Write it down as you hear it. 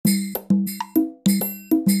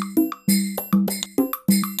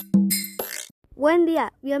Buen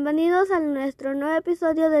día, bienvenidos a nuestro nuevo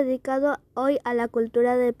episodio dedicado hoy a la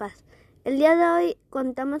cultura de paz. El día de hoy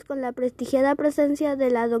contamos con la prestigiada presencia de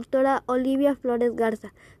la doctora Olivia Flores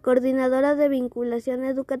Garza, coordinadora de vinculación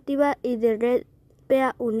educativa y de red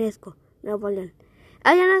PA UNESCO, Nuevo León.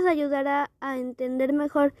 Ella nos ayudará a entender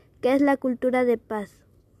mejor qué es la cultura de paz.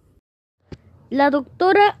 La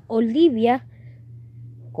doctora Olivia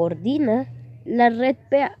coordina la red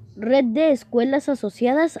PA, Red de Escuelas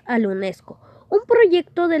Asociadas a la UNESCO, un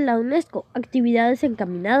proyecto de la UNESCO, actividades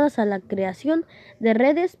encaminadas a la creación de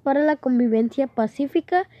redes para la convivencia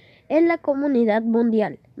pacífica en la comunidad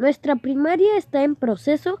mundial. Nuestra primaria está en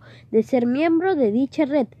proceso de ser miembro de dicha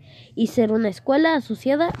red y ser una escuela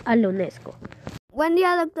asociada a la UNESCO. Buen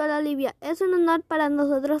día, doctora Olivia. Es un honor para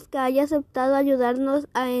nosotros que haya aceptado ayudarnos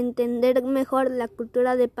a entender mejor la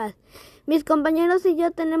cultura de paz. Mis compañeros y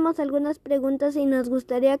yo tenemos algunas preguntas y nos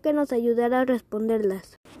gustaría que nos ayudara a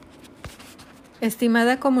responderlas.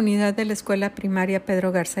 Estimada comunidad de la Escuela Primaria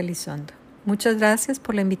Pedro Garza Elizondo, muchas gracias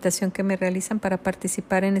por la invitación que me realizan para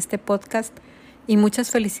participar en este podcast y muchas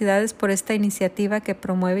felicidades por esta iniciativa que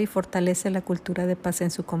promueve y fortalece la cultura de paz en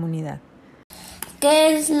su comunidad.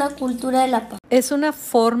 ¿Qué es la cultura de la paz? Es una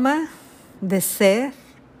forma de ser,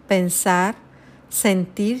 pensar,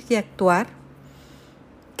 sentir y actuar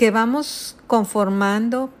que vamos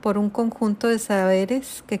conformando por un conjunto de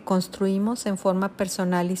saberes que construimos en forma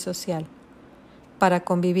personal y social para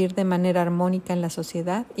convivir de manera armónica en la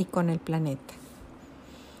sociedad y con el planeta.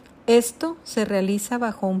 Esto se realiza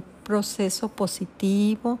bajo un proceso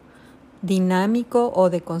positivo, dinámico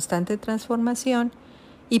o de constante transformación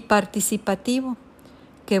y participativo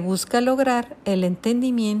que busca lograr el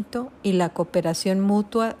entendimiento y la cooperación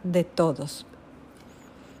mutua de todos.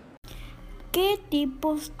 ¿Qué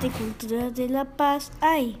tipos de cultura de la paz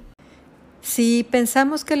hay? Si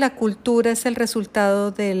pensamos que la cultura es el resultado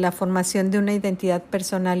de la formación de una identidad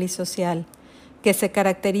personal y social que se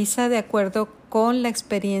caracteriza de acuerdo con la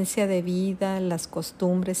experiencia de vida, las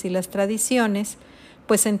costumbres y las tradiciones,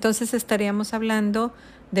 pues entonces estaríamos hablando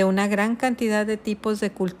de una gran cantidad de tipos de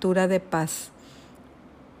cultura de paz,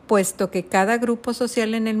 puesto que cada grupo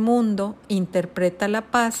social en el mundo interpreta la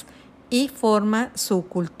paz y forma su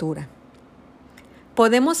cultura.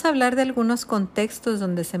 Podemos hablar de algunos contextos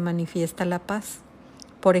donde se manifiesta la paz.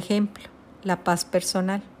 Por ejemplo, la paz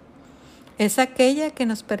personal. Es aquella que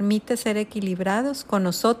nos permite ser equilibrados con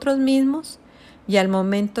nosotros mismos y al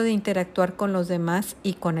momento de interactuar con los demás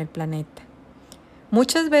y con el planeta.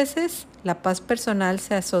 Muchas veces la paz personal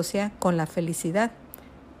se asocia con la felicidad,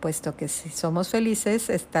 puesto que si somos felices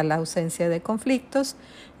está la ausencia de conflictos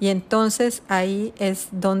y entonces ahí es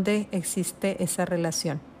donde existe esa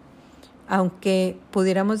relación. Aunque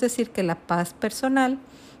pudiéramos decir que la paz personal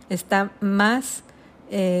está más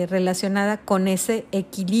relacionada con ese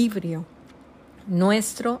equilibrio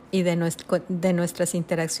nuestro y de nuestras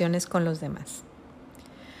interacciones con los demás.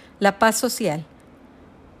 La paz social.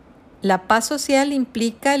 La paz social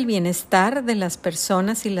implica el bienestar de las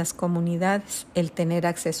personas y las comunidades, el tener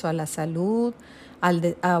acceso a la salud,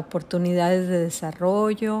 a oportunidades de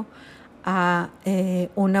desarrollo, a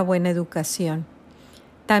una buena educación.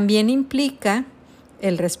 También implica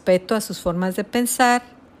el respeto a sus formas de pensar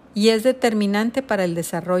y es determinante para el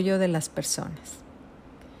desarrollo de las personas.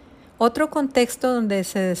 Otro contexto donde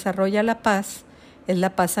se desarrolla la paz es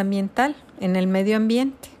la paz ambiental, en el medio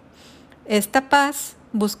ambiente. Esta paz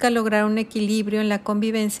busca lograr un equilibrio en la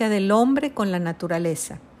convivencia del hombre con la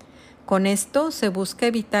naturaleza. Con esto se busca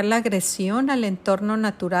evitar la agresión al entorno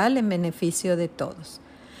natural en beneficio de todos.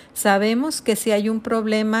 Sabemos que si hay un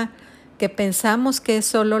problema que pensamos que es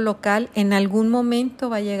solo local, en algún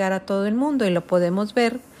momento va a llegar a todo el mundo y lo podemos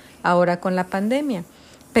ver ahora con la pandemia,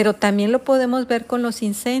 pero también lo podemos ver con los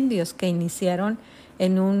incendios que iniciaron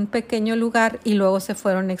en un pequeño lugar y luego se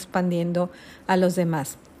fueron expandiendo a los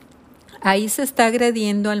demás. Ahí se está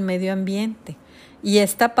agrediendo al medio ambiente y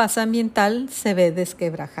esta paz ambiental se ve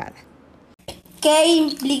desquebrajada. ¿Qué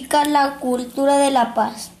implica la cultura de la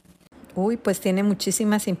paz? Pues tiene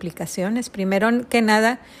muchísimas implicaciones. Primero que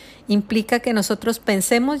nada, implica que nosotros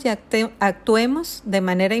pensemos y actuemos de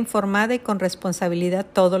manera informada y con responsabilidad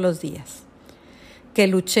todos los días. Que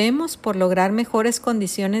luchemos por lograr mejores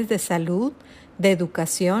condiciones de salud, de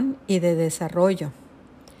educación y de desarrollo.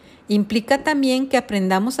 Implica también que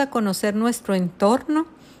aprendamos a conocer nuestro entorno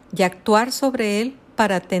y actuar sobre él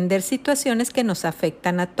para atender situaciones que nos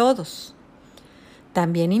afectan a todos.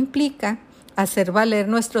 También implica hacer valer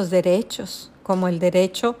nuestros derechos, como el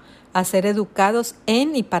derecho a ser educados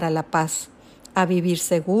en y para la paz, a vivir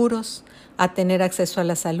seguros, a tener acceso a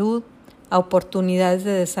la salud, a oportunidades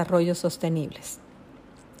de desarrollo sostenibles.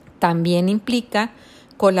 También implica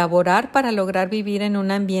colaborar para lograr vivir en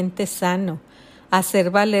un ambiente sano,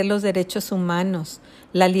 hacer valer los derechos humanos,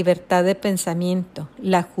 la libertad de pensamiento,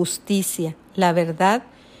 la justicia, la verdad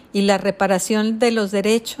y la reparación de los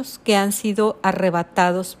derechos que han sido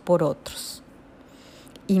arrebatados por otros.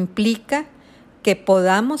 Implica que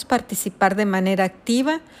podamos participar de manera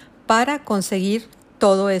activa para conseguir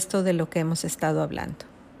todo esto de lo que hemos estado hablando.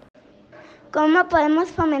 ¿Cómo podemos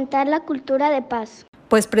fomentar la cultura de paz?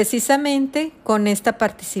 Pues precisamente con esta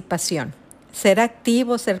participación. Ser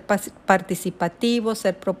activos, ser participativos,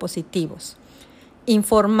 ser propositivos.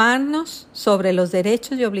 Informarnos sobre los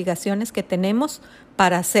derechos y obligaciones que tenemos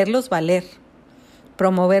para hacerlos valer.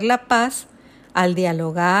 Promover la paz al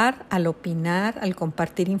dialogar, al opinar, al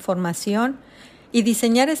compartir información y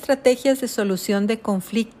diseñar estrategias de solución de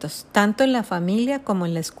conflictos, tanto en la familia como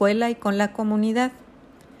en la escuela y con la comunidad.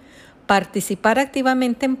 Participar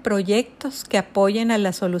activamente en proyectos que apoyen a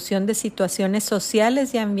la solución de situaciones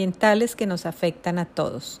sociales y ambientales que nos afectan a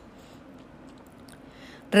todos.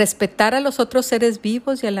 Respetar a los otros seres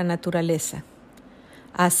vivos y a la naturaleza.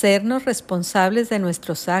 Hacernos responsables de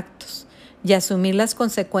nuestros actos y asumir las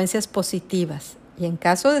consecuencias positivas y en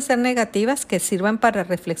caso de ser negativas que sirvan para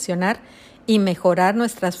reflexionar y mejorar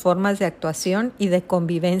nuestras formas de actuación y de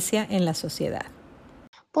convivencia en la sociedad.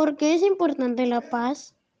 ¿Por qué es importante la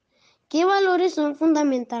paz? ¿Qué valores son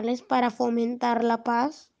fundamentales para fomentar la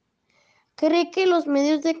paz? ¿Cree que los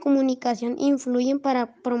medios de comunicación influyen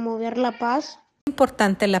para promover la paz? Es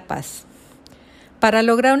importante la paz. Para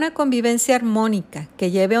lograr una convivencia armónica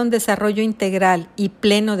que lleve a un desarrollo integral y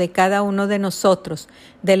pleno de cada uno de nosotros,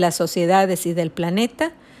 de las sociedades y del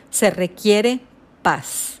planeta, se requiere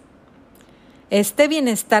paz. Este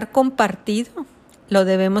bienestar compartido lo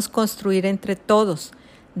debemos construir entre todos,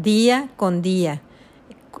 día con día,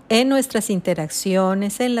 en nuestras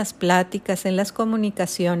interacciones, en las pláticas, en las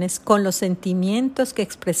comunicaciones, con los sentimientos que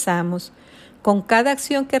expresamos, con cada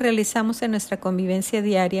acción que realizamos en nuestra convivencia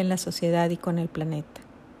diaria en la sociedad y con el planeta.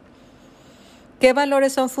 ¿Qué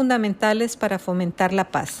valores son fundamentales para fomentar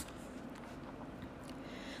la paz?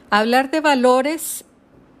 Hablar de valores,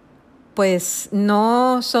 pues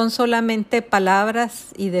no son solamente palabras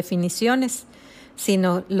y definiciones,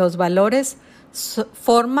 sino los valores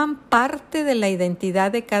forman parte de la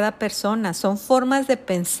identidad de cada persona, son formas de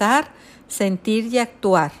pensar, sentir y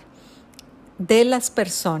actuar de las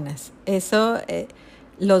personas.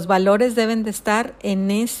 Los valores deben de estar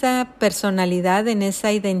en esa personalidad, en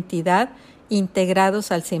esa identidad,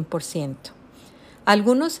 integrados al 100%.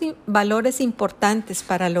 Algunos valores importantes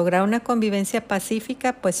para lograr una convivencia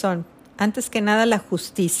pacífica, pues son, antes que nada, la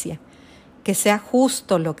justicia, que sea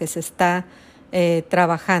justo lo que se está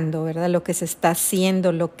trabajando, ¿verdad? Lo que se está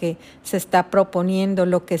haciendo, lo que se está proponiendo,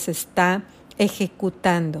 lo que se está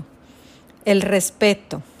ejecutando. El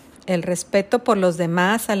respeto por los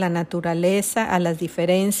demás, a la naturaleza, a las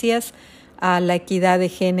diferencias, a la equidad de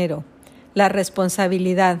género. La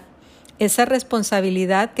responsabilidad, esa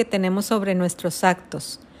responsabilidad que tenemos sobre nuestros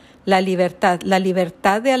actos. La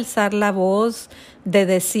libertad de alzar la voz, de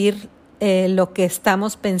decir lo que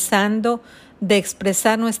estamos pensando, de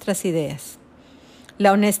expresar nuestras ideas.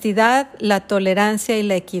 La honestidad, la tolerancia y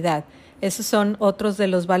la equidad. Esos son otros de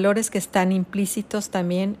los valores que están implícitos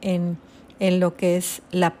también en lo que es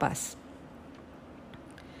la paz.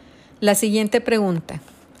 La siguiente pregunta.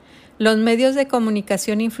 ¿Los medios de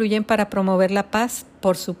comunicación influyen para promover la paz?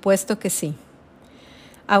 Por supuesto que sí.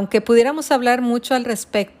 Aunque pudiéramos hablar mucho al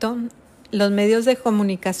respecto, los medios de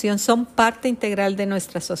comunicación son parte integral de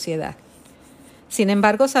nuestra sociedad. Sin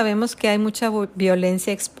embargo, sabemos que hay mucha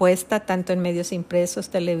violencia expuesta tanto en medios impresos,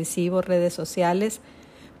 televisivos, redes sociales.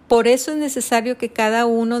 Por eso es necesario que cada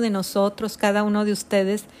uno de nosotros, cada uno de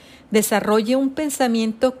ustedes, desarrolle un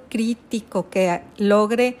pensamiento crítico que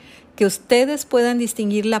logre que ustedes puedan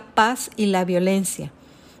distinguir la paz y la violencia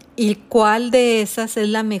y cuál de esas es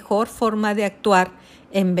la mejor forma de actuar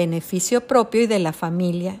en beneficio propio y de la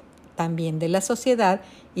familia, también de la sociedad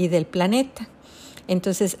y del planeta.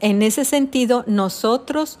 Entonces, en ese sentido,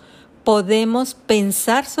 nosotros podemos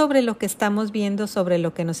pensar sobre lo que estamos viendo, sobre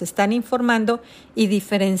lo que nos están informando y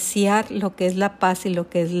diferenciar lo que es la paz y lo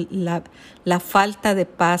que es la falta de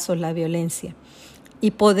paz o la violencia.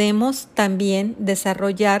 Y podemos también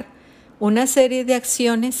desarrollar una serie de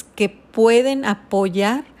acciones que pueden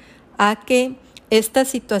apoyar a que estas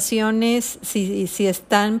situaciones, si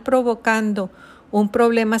están provocando un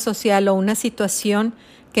problema social o una situación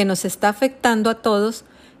que nos está afectando a todos,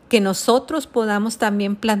 que nosotros podamos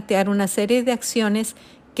también plantear una serie de acciones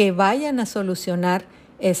que vayan a solucionar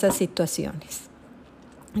esas situaciones.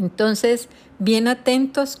 Entonces, bien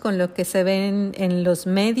atentos con lo que se ve en los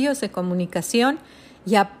medios de comunicación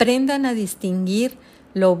y aprendan a distinguir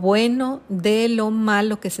lo bueno de lo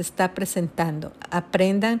malo que se está presentando.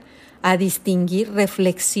 Aprendan a distinguir,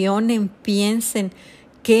 reflexionen, piensen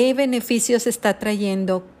qué beneficios está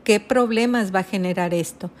trayendo, qué problemas va a generar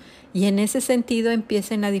esto. Y en ese sentido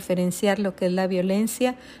empiecen a diferenciar lo que es la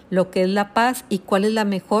violencia, lo que es la paz y cuál es la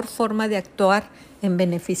mejor forma de actuar en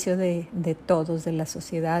beneficio de todos, de la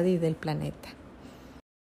sociedad y del planeta.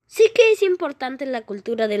 Sí que es importante la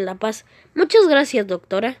cultura de la paz. Muchas gracias,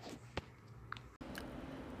 doctora.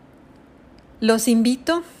 Los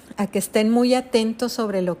invito a que estén muy atentos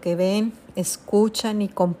sobre lo que ven, escuchan y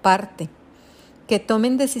comparten. Que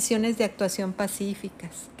tomen decisiones de actuación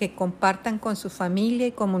pacíficas, que compartan con su familia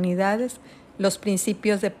y comunidades los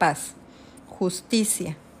principios de paz,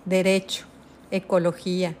 justicia, derecho,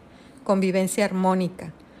 ecología, convivencia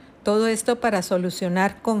armónica. Todo esto para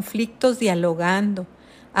solucionar conflictos dialogando,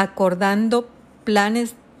 acordando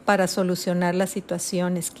planes para solucionar las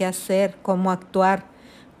situaciones, qué hacer, cómo actuar,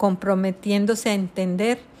 comprometiéndose a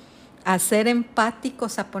entender, a ser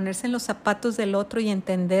empáticos, a ponerse en los zapatos del otro y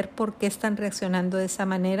entender por qué están reaccionando de esa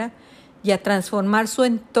manera y a transformar su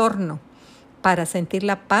entorno para sentir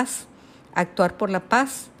la paz, actuar por la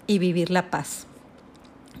paz y vivir la paz.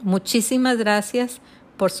 Muchísimas gracias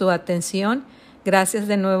por su atención, gracias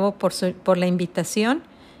de nuevo por la invitación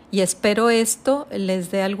y espero esto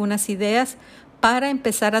les dé algunas ideas para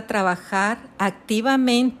empezar a trabajar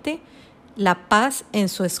activamente la paz en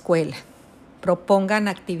su escuela. Propongan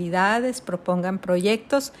actividades, propongan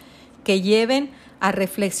proyectos que lleven a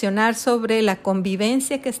reflexionar sobre la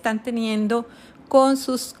convivencia que están teniendo con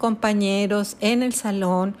sus compañeros en el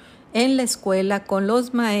salón, en la escuela, con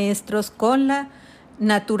los maestros, con la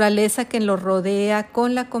naturaleza que los rodea,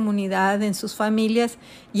 con la comunidad, en sus familias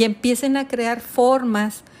y empiecen a crear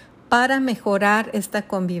formas para mejorar esta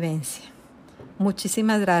convivencia.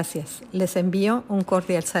 Muchísimas gracias. Les envío un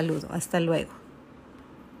cordial saludo. Hasta luego.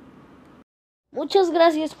 Muchas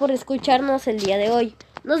gracias por escucharnos el día de hoy.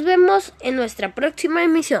 Nos vemos en nuestra próxima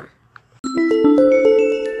emisión.